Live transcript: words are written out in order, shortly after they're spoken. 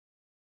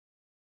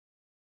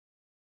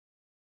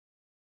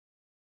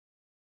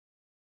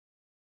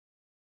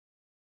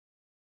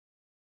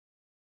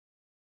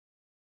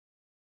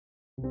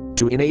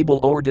To enable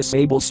or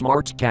disable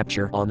Smart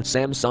Capture on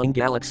Samsung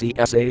Galaxy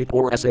S8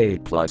 or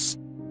S8 Plus,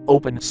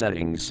 open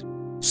Settings.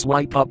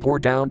 Swipe up or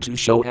down to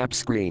show app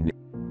screen.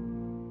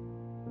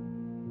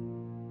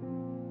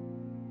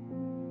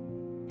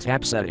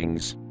 Tap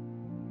Settings.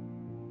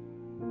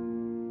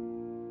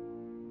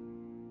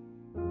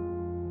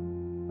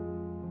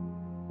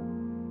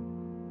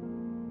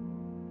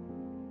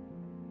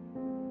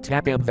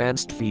 Tap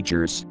Advanced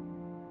Features.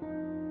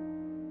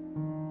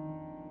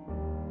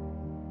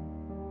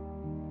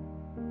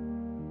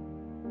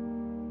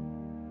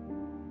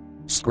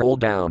 Scroll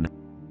down.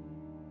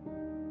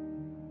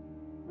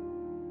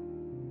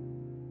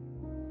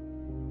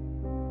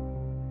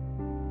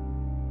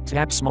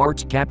 Tap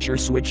Smart Capture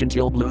switch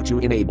until blue to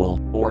enable,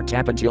 or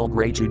tap until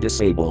gray to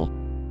disable.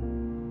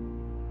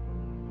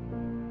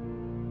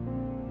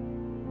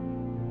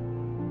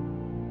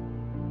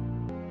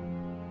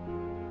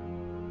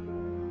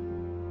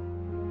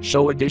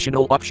 Show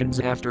additional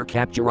options after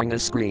capturing a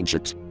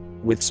screenshot.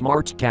 With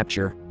Smart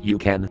Capture, you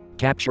can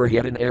capture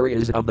hidden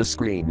areas of the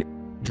screen,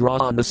 draw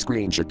on the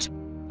screenshot,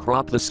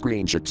 crop the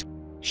screenshot,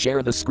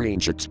 share the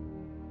screenshot.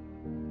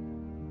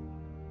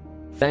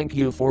 Thank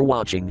you for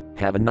watching.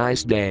 Have a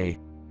nice day.